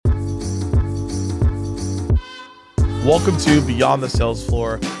Welcome to Beyond the Sales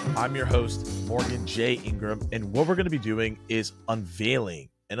Floor. I'm your host, Morgan J. Ingram, and what we're going to be doing is unveiling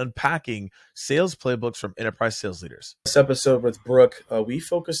and unpacking sales playbooks from enterprise sales leaders. This episode with Brooke, we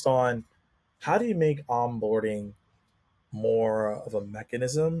focused on how do you make onboarding more of a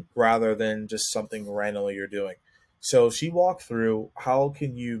mechanism rather than just something randomly you're doing. So she walked through how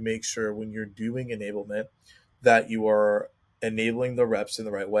can you make sure when you're doing enablement that you are enabling the reps in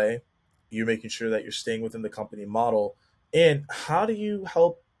the right way. You're making sure that you're staying within the company model. And how do you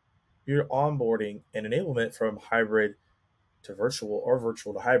help your onboarding and enablement from hybrid to virtual or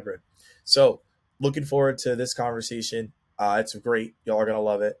virtual to hybrid? So looking forward to this conversation. It's great. Y'all are going to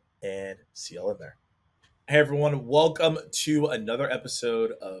love it, and see y'all in there. Hey, everyone. Welcome to another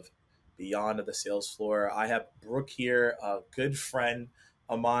episode of Beyond the Sales Floor. I have Brooke here, a good friend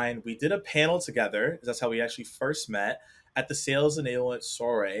of mine. We did a panel together. That's how we actually first met at the Sales Enablement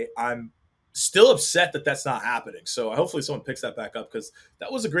Soiree. I'm still upset that that's not happening. So hopefully someone picks that back up because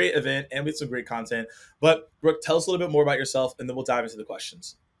that was a great event and we had some great content. But Brooke, tell us a little bit more about yourself and then we'll dive into the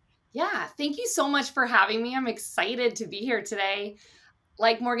questions. Yeah, thank you so much for having me. I'm excited to be here today.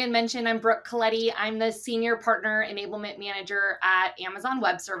 Like Morgan mentioned, I'm Brooke Coletti. I'm the Senior Partner Enablement Manager at Amazon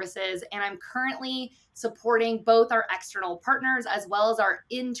Web Services, and I'm currently supporting both our external partners as well as our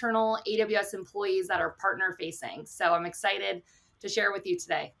internal AWS employees that are partner facing. So I'm excited to share with you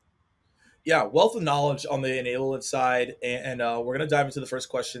today. Yeah, wealth of knowledge on the enablement side. And we're going to dive into the first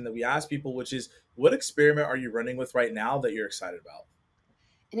question that we ask people, which is, what experiment are you running with right now that you're excited about?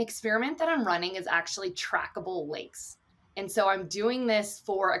 An experiment that I'm running is actually trackable links. And so I'm doing this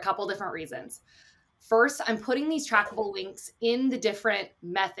for a couple different reasons. First, I'm putting these trackable links in the different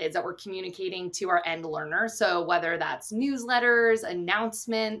methods that we're communicating to our end learner. So whether that's newsletters,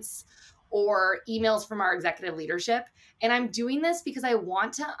 announcements, or emails from our executive leadership. And I'm doing this because I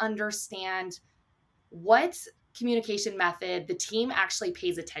want to understand what communication method the team actually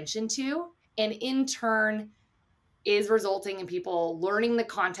pays attention to, and in turn is resulting in people learning the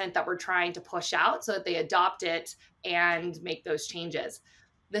content that we're trying to push out so that they adopt it and make those changes.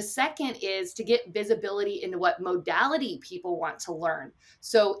 The second is to get visibility into what modality people want to learn.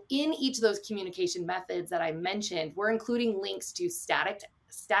 So in each of those communication methods that I mentioned, we're including links to static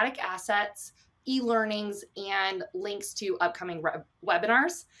assets, e-learnings, and links to upcoming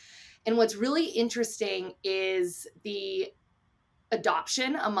webinars. And what's really interesting is the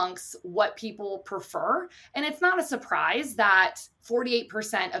adoption amongst what people prefer. And it's not a surprise that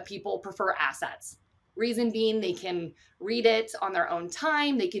 48% of people prefer assets. Reason being, they can read it on their own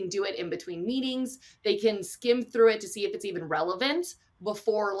time. They can do it in between meetings. They can skim through it to see if it's even relevant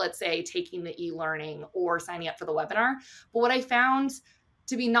before, let's say, taking the e-learning or signing up for the webinar. But what I found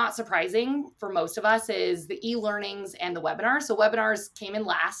to be not surprising for most of us is the e-learnings and the webinars. So webinars came in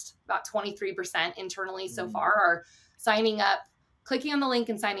last, about 23% internally so far are signing up, clicking on the link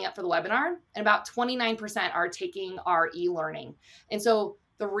and signing up for the webinar. And about 29% are taking our e-learning. And so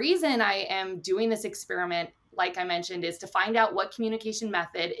the reason I am doing this experiment, like I mentioned, is to find out what communication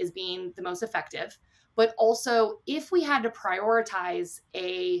method is being the most effective. But also, if we had to prioritize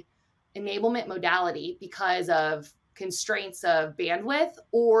a enablement modality because of constraints of bandwidth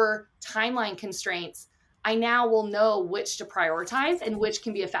or timeline constraints, I now will know which to prioritize and which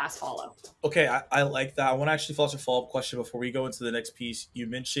can be a fast follow. Okay, I like that. I want to actually ask a follow-up question before we go into the next piece. You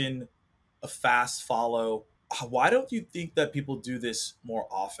mentioned a fast follow. Why don't you think that people do this more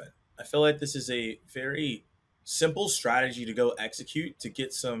often? I feel like this is a very simple strategy to go execute, to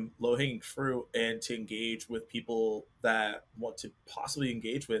get some low-hanging fruit and to engage with people that want to possibly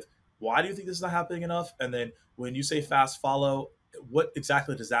engage with. Why do you think this is not happening enough? And then when you say fast follow, what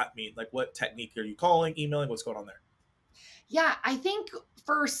exactly does that mean? Like, what technique are you calling, emailing? What's going on there? Yeah, I think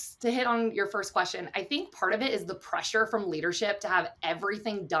first, to hit on your first question, I think part of it is the pressure from leadership to have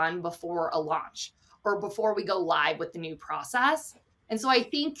everything done before a launch or before we go live with the new process. And so I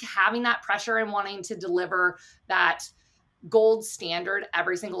think having that pressure and wanting to deliver that gold standard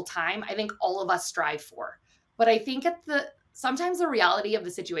every single time, I think all of us strive for. But I think sometimes the reality of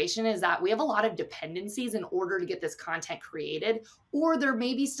the situation is that we have a lot of dependencies in order to get this content created, or there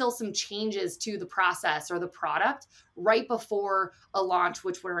may be still some changes to the process or the product right before a launch,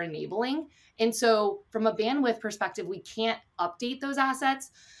 which we're enabling. And so from a bandwidth perspective, we can't update those assets.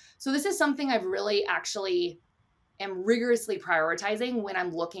 So this is something I've really actually am rigorously prioritizing when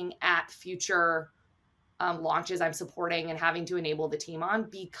I'm looking at future launches I'm supporting and having to enable the team on,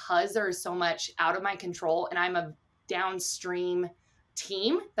 because there is so much out of my control and I'm a downstream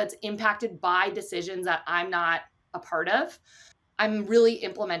team that's impacted by decisions that I'm not a part of. I'm really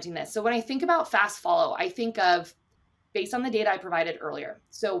implementing this. So when I think about fast follow, I think of based on the data I provided earlier.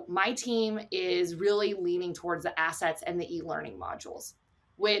 So my team is really leaning towards the assets and the e-learning modules,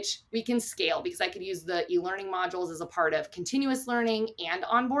 which we can scale because I could use the e-learning modules as a part of continuous learning and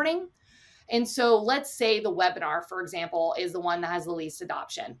onboarding. And so let's say the webinar, for example, is the one that has the least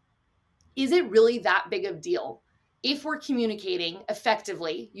adoption. Is it really that big of a deal? If we're communicating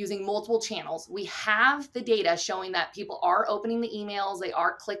effectively using multiple channels, we have the data showing that people are opening the emails, they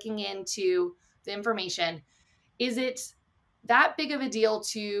are clicking into the information. Is it that big of a deal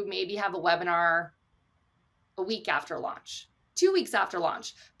to maybe have a webinar a week after launch, 2 weeks after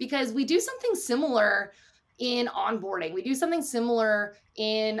launch? Because we do something similar in onboarding. We do something similar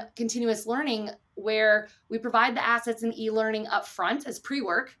in continuous learning where we provide the assets and e-learning up front as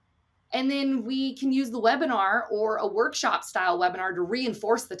pre-work. And then we can use the webinar or a workshop style webinar to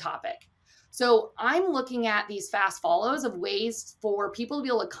reinforce the topic. So I'm looking at these fast follows of ways for people to be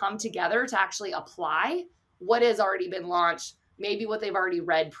able to come together to actually apply what has already been launched, maybe what they've already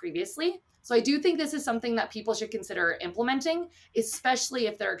read previously. So I do think this is something that people should consider implementing, especially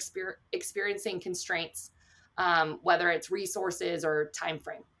if they're experiencing constraints, whether it's resources or time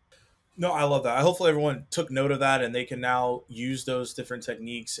frame. No, I love that. Hopefully everyone took note of that and they can now use those different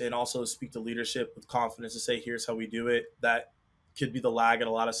techniques and also speak to leadership with confidence to say, here's how we do it. That could be the lag in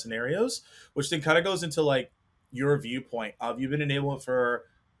a lot of scenarios, which then kind of goes into like your viewpoint of you've been enabling for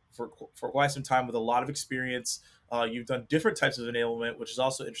quite some time with a lot of experience. You've done different types of enablement, which is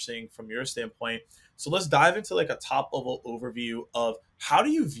also interesting from your standpoint. So let's dive into like a top level overview of how do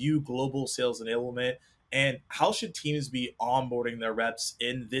you view global sales enablement and how should teams be onboarding their reps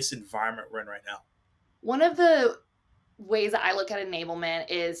in this environment we're in right now? One of the ways that I look at enablement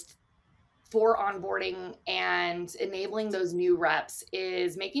is for onboarding and enabling those new reps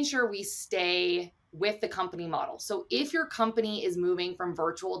is making sure we stay with the company model. So if your company is moving from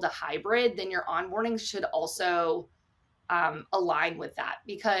virtual to hybrid, then your onboarding should also align with that,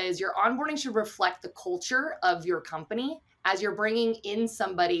 because your onboarding should reflect the culture of your company as you're bringing in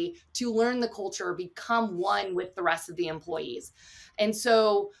somebody to learn the culture, become one with the rest of the employees. And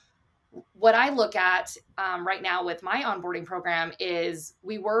so what I look at right now with my onboarding program is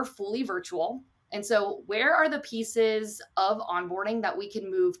we were fully virtual. And so where are the pieces of onboarding that we can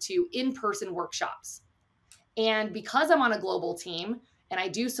move to in-person workshops? And because I'm on a global team and I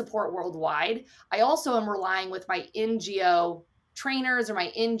do support worldwide, I also am relying with my NGO trainers or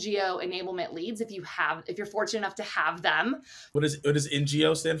my NGO enablement leads if you're fortunate enough to have them. What does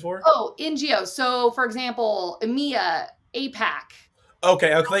NGO stand for? Oh, NGO. So for example, EMEA, APAC.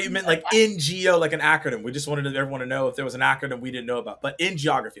 Okay, I thought you meant like NGO, like an acronym. We just wanted everyone to know if there was an acronym we didn't know about. But in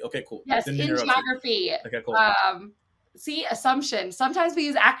geography. Okay, cool. Yes, in geography. Okay, cool. See, assumption. Sometimes we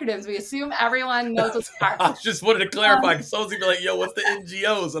use acronyms. We assume everyone knows what they are. I just wanted to clarify because someone's gonna be like, yo, what's the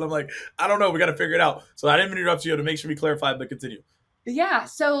NGOs? And I'm like, I don't know. We got to figure it out. So I didn't interrupt you to make sure we clarify, but continue. Yeah.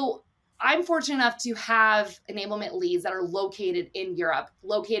 So I'm fortunate enough to have enablement leads that are located in Europe,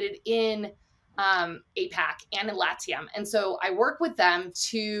 located in APAC and in LATAM. And so I work with them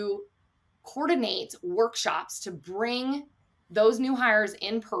to coordinate workshops to bring those new hires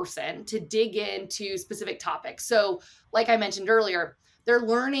in person to dig into specific topics. So like I mentioned earlier, they're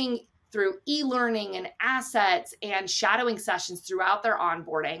learning through e-learning and assets and shadowing sessions throughout their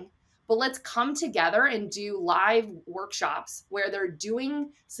onboarding. But let's come together and do live workshops where they're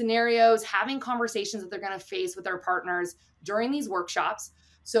doing scenarios, having conversations that they're going to face with their partners during these workshops.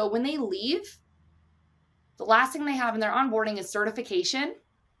 So when they leave, the last thing they have in their onboarding is certification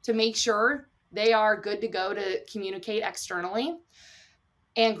to make sure they are good to go to communicate externally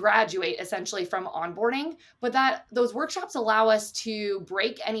and graduate essentially from onboarding. But that those workshops allow us to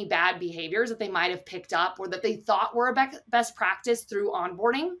break any bad behaviors that they might have picked up or that they thought were a best practice through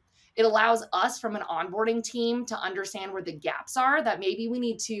onboarding. It allows us from an onboarding team to understand where the gaps are, that maybe we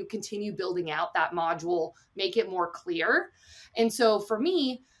need to continue building out that module, make it more clear. And so for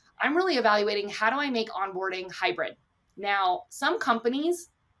me, I'm really evaluating how do I make onboarding hybrid? Now, some companies,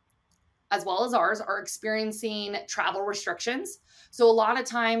 as well as ours, are experiencing travel restrictions. So a lot of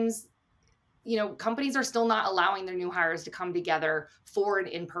times, companies are still not allowing their new hires to come together for an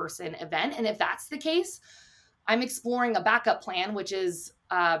in-person event. And if that's the case, I'm exploring a backup plan, which is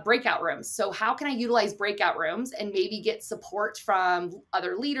breakout rooms. So how can I utilize breakout rooms and maybe get support from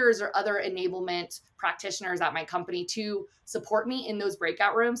other leaders or other enablement practitioners at my company to support me in those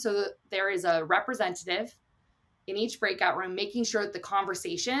breakout rooms so that there is a representative in each breakout room, making sure that the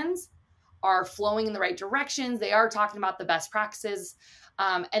conversations are flowing in the right directions. They are talking about the best practices.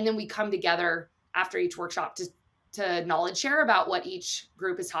 And then we come together after each workshop to knowledge share about what each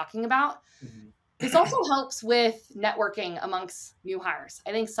group is talking about. Mm-hmm. This also helps with networking amongst new hires.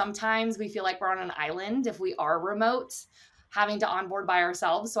 I think sometimes we feel like we're on an island if we are remote, having to onboard by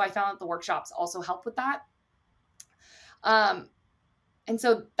ourselves. So I found that the workshops also help with that. And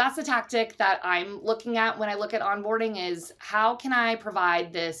so that's the tactic that I'm looking at when I look at onboarding is how can I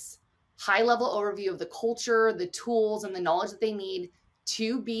provide this high level overview of the culture, the tools, and the knowledge that they need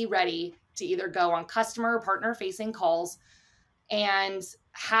to be ready to either go on customer or partner facing calls and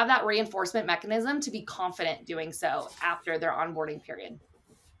have that reinforcement mechanism to be confident doing so after their onboarding period.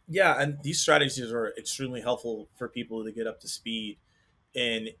 Yeah, and these strategies are extremely helpful for people to get up to speed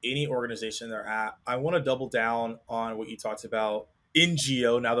in any organization they're at. I want to double down on what you talked about in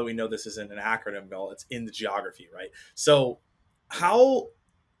geo. Now that we know this isn't an acronym, Mel, it's in the geography, right? So how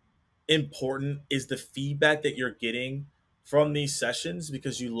important is the feedback that you're getting from these sessions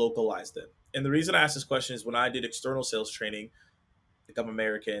because you localize them? And the reason I ask this question is when I did external sales training, like I'm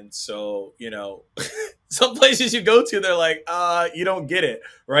American, so some places you go to, they're like, you don't get it,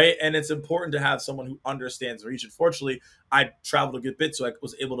 right? And it's important to have someone who understands the region. Fortunately, I traveled a good bit, so I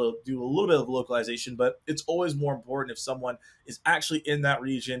was able to do a little bit of localization, but it's always more important if someone is actually in that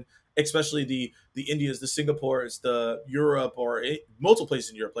region, especially the Indias, the Singapores, the Europe, or multiple places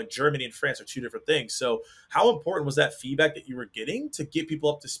in Europe, like Germany and France are two different things. So how important was that feedback that you were getting to get people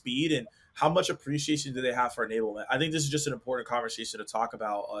up to speed, and how much appreciation do they have for enablement? I think this is just an important conversation to talk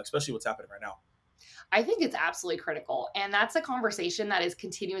about, especially what's happening right now. I think it's absolutely critical. And that's a conversation that is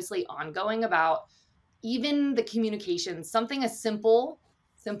continuously ongoing about even the communications, something as simple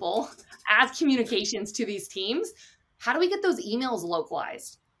as communications to these teams. How do we get those emails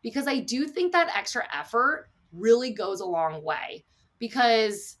localized? Because I do think that extra effort really goes a long way,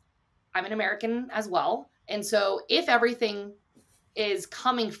 because I'm an American as well. And so if everything is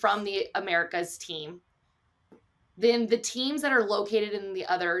coming from the Americas team, then the teams that are located in the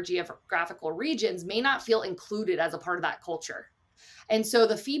other geographical regions may not feel included as a part of that culture. And so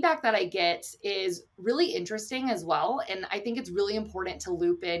the feedback that I get is really interesting as well. And I think it's really important to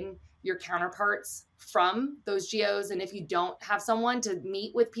loop in your counterparts from those geos. And if you don't have someone, to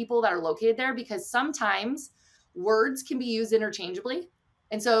meet with people that are located there, because sometimes words can be used interchangeably.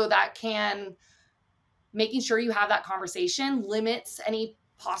 And so that can, making sure you have that conversation limits any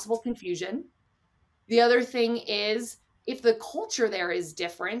possible confusion. The other thing is, if the culture there is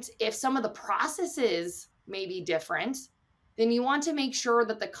different, if some of the processes may be different, then you want to make sure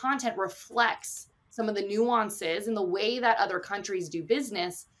that the content reflects some of the nuances and the way that other countries do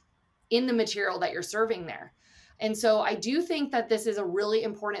business in the material that you're serving there. And so I do think that this is a really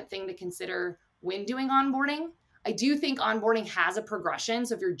important thing to consider when doing onboarding. I do think onboarding has a progression.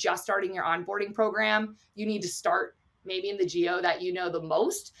 So if you're just starting your onboarding program, you need to start maybe in the geo that you know the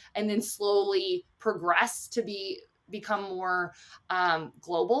most, and then slowly progress to become more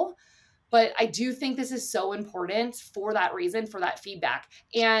global. But I do think this is so important for that reason, for that feedback.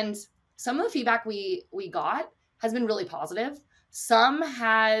 And some of the feedback we got has been really positive. Some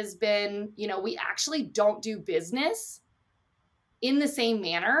has been, we actually don't do business in the same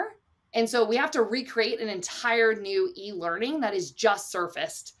manner. And so we have to recreate an entire new e-learning that is just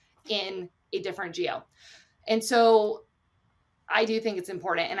surfaced in a different geo. And so I do think it's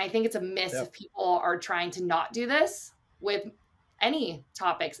important. And I think it's a miss if people are trying to not do this with any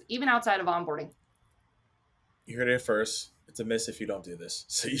topics, even outside of onboarding. You heard it first. It's a miss if you don't do this.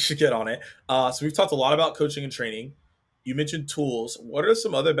 So you should get on it. So we've talked a lot about coaching and training. You mentioned tools. What are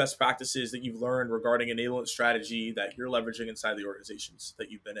some other best practices that you've learned regarding enablement strategy that you're leveraging inside the organizations that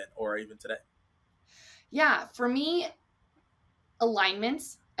you've been in, or even today? Yeah, for me,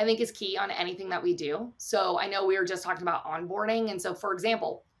 alignments, I think, is key on anything that we do. So I know we were just talking about onboarding. And so, for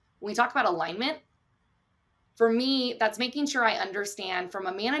example, when we talk about alignment, for me, that's making sure I understand from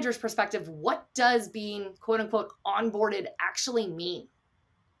a manager's perspective, what does being quote unquote onboarded actually mean?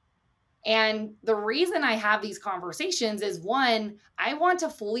 And the reason I have these conversations is, one, I want to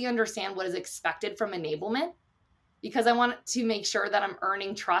fully understand what is expected from enablement, because I want to make sure that I'm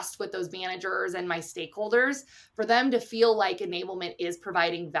earning trust with those managers and my stakeholders for them to feel like enablement is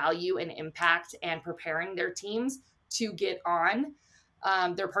providing value and impact and preparing their teams to get on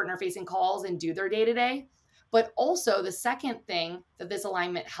their partner-facing calls and do their day-to-day. But also the second thing that this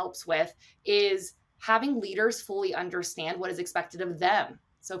alignment helps with is having leaders fully understand what is expected of them.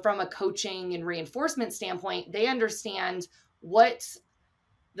 So from a coaching and reinforcement standpoint, they understand what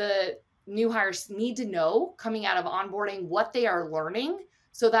the new hires need to know coming out of onboarding, what they are learning,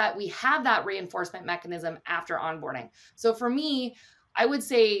 so that we have that reinforcement mechanism after onboarding. So for me, I would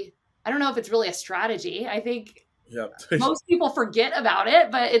say, I don't know if it's really a strategy. I think most people forget about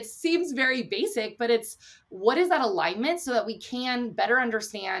it, but it seems very basic, but it's what is that alignment so that we can better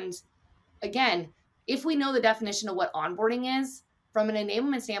understand again, if we know the definition of what onboarding is, from an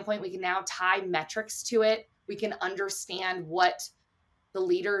enablement standpoint, we can now tie metrics to it. We can understand what the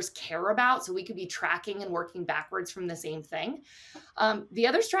leaders care about. So we could be tracking and working backwards from the same thing. The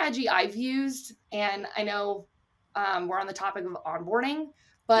other strategy I've used, and I know we're on the topic of onboarding,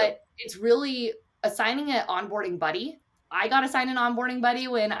 but it's really assigning an onboarding buddy. I got assigned an onboarding buddy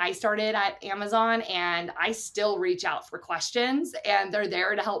when I started at Amazon, and I still reach out for questions, and they're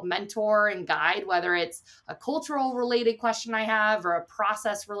there to help mentor and guide, whether it's a cultural related question I have or a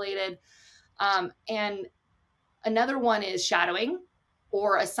process related. And another one is shadowing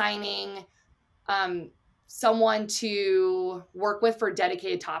or assigning someone to work with for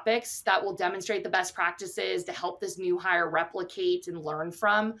dedicated topics that will demonstrate the best practices to help this new hire replicate and learn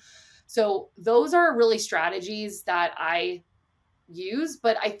from. So those are really strategies that I use,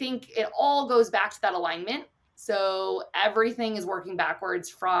 but I think it all goes back to that alignment. So everything is working backwards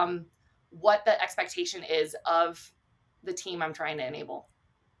from what the expectation is of the team I'm trying to enable.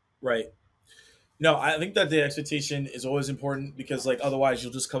 Right. No, I think that the expectation is always important because like otherwise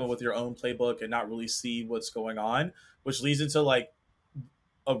you'll just come up with your own playbook and not really see what's going on, which leads into like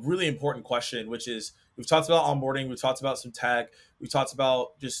a really important question, which is we've talked about onboarding, we've talked about some tech, we've talked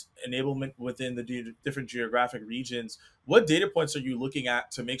about just enablement within the different geographic regions. What data points are you looking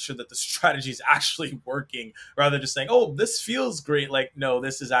at to make sure that the strategy is actually working rather than just saying, oh, this feels great? Like, no,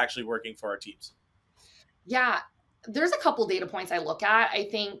 this is actually working for our teams. Yeah, there's a couple data points I look at. I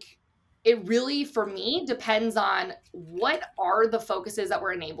think it really, for me, depends on what are the focuses that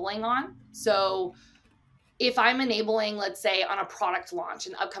we're enabling on. So if I'm enabling, let's say, on a product launch,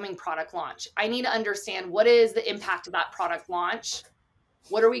 an upcoming product launch, I need to understand what is the impact of that product launch.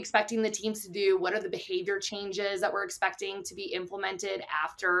 What are we expecting the teams to do? What are the behavior changes that we're expecting to be implemented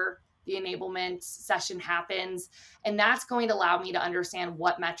after the enablement session happens? And that's going to allow me to understand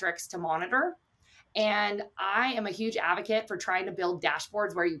what metrics to monitor. And I am a huge advocate for trying to build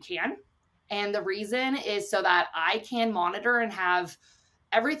dashboards where you can. And the reason is so that I can monitor and have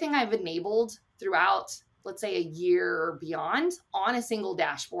everything I've enabled throughout, let's say, a year or beyond on a single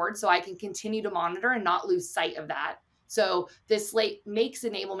dashboard, so I can continue to monitor and not lose sight of that. So this makes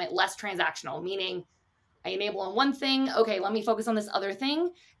enablement less transactional, meaning I enable on one thing. Okay, let me focus on this other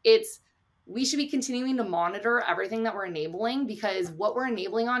thing. We should be continuing to monitor everything that we're enabling because what we're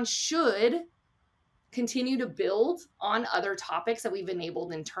enabling on should continue to build on other topics that we've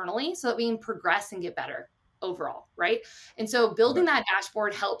enabled internally so that we can progress and get better overall, right? And so building that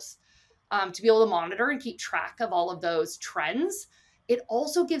dashboard helps to be able to monitor and keep track of all of those trends. It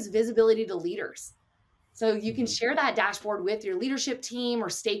also gives visibility to leaders. So you can share that dashboard with your leadership team or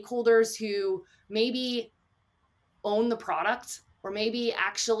stakeholders who maybe own the product or maybe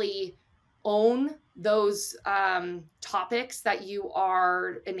actually own those topics that you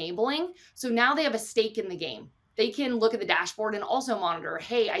are enabling. So now they have a stake in the game. They can look at the dashboard and also monitor,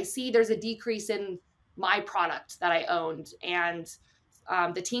 hey, I see there's a decrease in my product that I owned and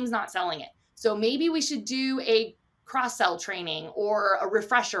the team's not selling it. So maybe we should do a cross-sell training or a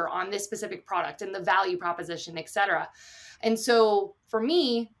refresher on this specific product and the value proposition, et cetera. And so for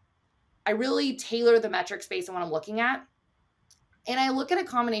me, I really tailor the metrics based on what I'm looking at. And I look at a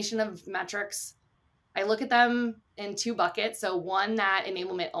combination of metrics. I look at them in two buckets. So one that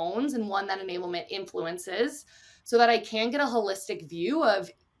enablement owns and one that enablement influences so that I can get a holistic view of,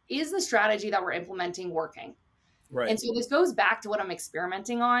 is the strategy that we're implementing working? Right. And so this goes back to what I'm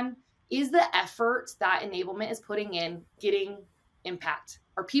experimenting on. Is the effort that enablement is putting in getting impact?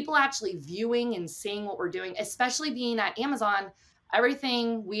 Are people actually viewing and seeing what we're doing? Especially being at Amazon,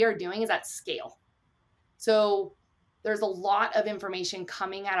 everything we are doing is at scale. So there's a lot of information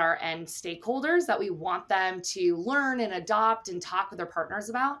coming at our end stakeholders that we want them to learn and adopt and talk with their partners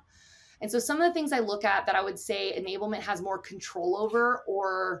about. And so some of the things I look at that I would say enablement has more control over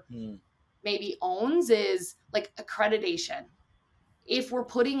or maybe owns is like accreditation. If we're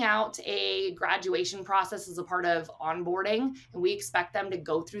putting out a graduation process as a part of onboarding and we expect them to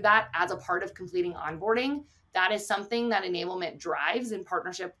go through that as a part of completing onboarding, that is something that enablement drives in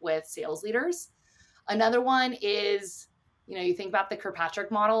partnership with sales leaders. Another one is, you think about the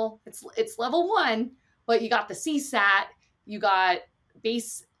Kirkpatrick model. It's level 1, but you got the CSAT, you got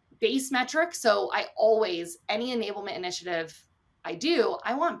base metrics. So any enablement initiative I do,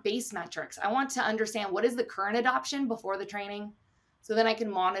 I want base metrics. I want to understand what is the current adoption before the training. So then I can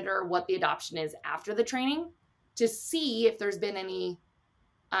monitor what the adoption is after the training to see if there's been any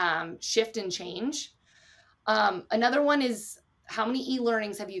shift and change. Another one is, how many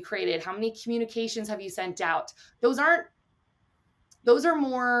e-learnings have you created? How many communications have you sent out? Those are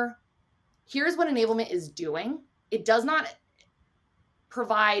more, here's what enablement is doing. It does not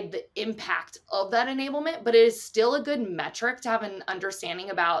provide the impact of that enablement, but it is still a good metric to have an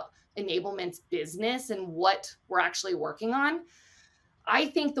understanding about enablement's business and what we're actually working on. I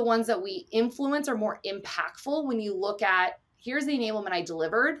think the ones that we influence are more impactful when you look at, here's the enablement I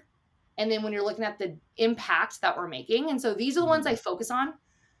delivered, and then when you're looking at the impact that we're making. And so these are the ones I focus on.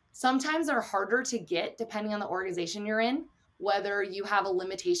 Sometimes they're harder to get depending on the organization you're in, whether you have a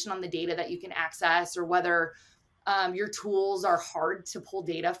limitation on the data that you can access or whether your tools are hard to pull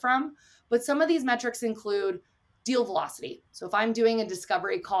data from. But some of these metrics include deal velocity. So if I'm doing a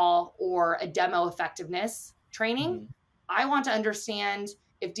discovery call or a demo effectiveness training, I want to understand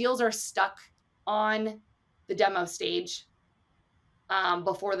if deals are stuck on the demo stage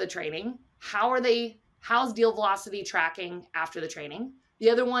before the training, how's deal velocity tracking after the training? The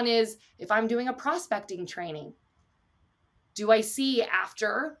other one is if I'm doing a prospecting training, do I see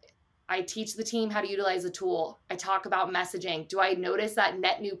after I teach the team how to utilize the tool, I talk about messaging, do I notice that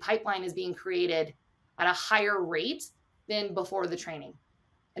net new pipeline is being created at a higher rate than before the training?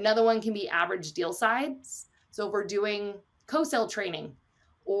 Another one can be average deal size. So if we're doing co-sell training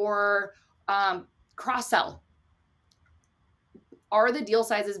or cross-sell, are the deal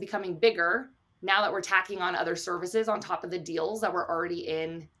sizes becoming bigger now that we're tacking on other services on top of the deals that were already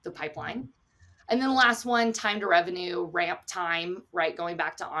in the pipeline? And then the last one, time to revenue, ramp time, right? Going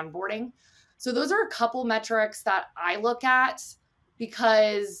back to onboarding. So those are a couple metrics that I look at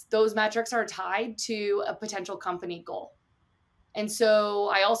because those metrics are tied to a potential company goal. And so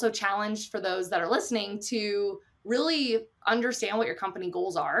I also challenge for those that are listening to really understand what your company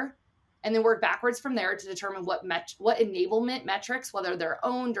goals are and then work backwards from there to determine what enablement metrics, whether they're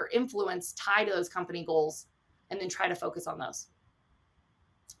owned or influenced, tie to those company goals, and then try to focus on those.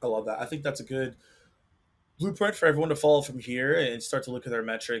 I love that. I think that's a good blueprint for everyone to follow from here and start to look at their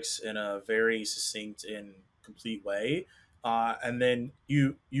metrics in a very succinct and complete way. And then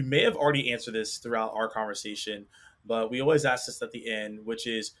you may have already answered this throughout our conversation, but we always ask this at the end, which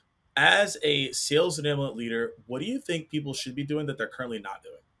is, as a sales enablement leader, what do you think people should be doing that they're currently not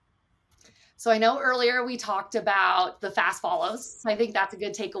doing? So I know earlier we talked about the fast follows. I think that's a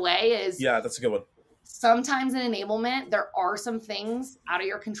good takeaway. Yeah, that's a good one. Sometimes in enablement, there are some things out of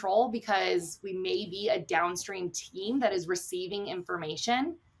your control because we may be a downstream team that is receiving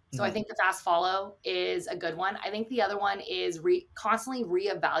information. So I think the fast follow is a good one. I think the other one is constantly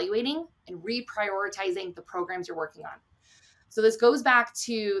reevaluating and reprioritizing the programs you're working on. So this goes back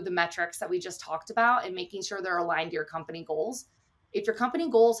to the metrics that we just talked about and making sure they're aligned to your company goals. If your company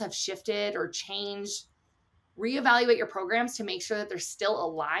goals have shifted or changed, reevaluate your programs to make sure that they're still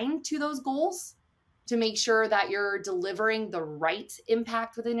aligned to those goals, to make sure that you're delivering the right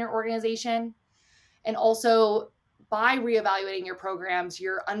impact within your organization. And also, by reevaluating your programs,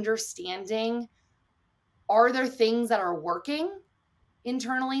 you're understanding, are there things that are working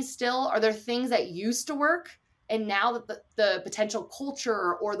internally still? Are there things that used to work? And now that the potential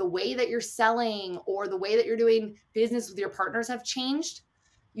culture or the way that you're selling or the way that you're doing business with your partners have changed,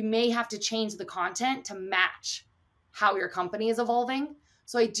 you may have to change the content to match how your company is evolving.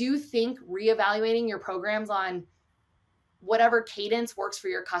 So I do think reevaluating your programs on whatever cadence works for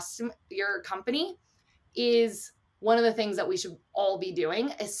your company is one of the things that we should all be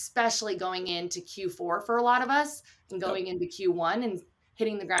doing, especially going into Q4 for a lot of us and going into Q1 and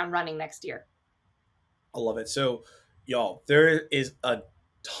hitting the ground running next year. I love it. So, y'all, there is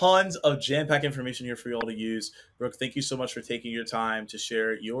tons of jam-packed information here for y'all to use. Brooke, thank you so much for taking your time to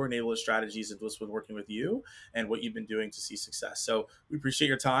share your enablement strategies and what's been working with you and what you've been doing to see success. So we appreciate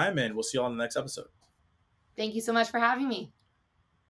your time, and we'll see you on the next episode. Thank you so much for having me.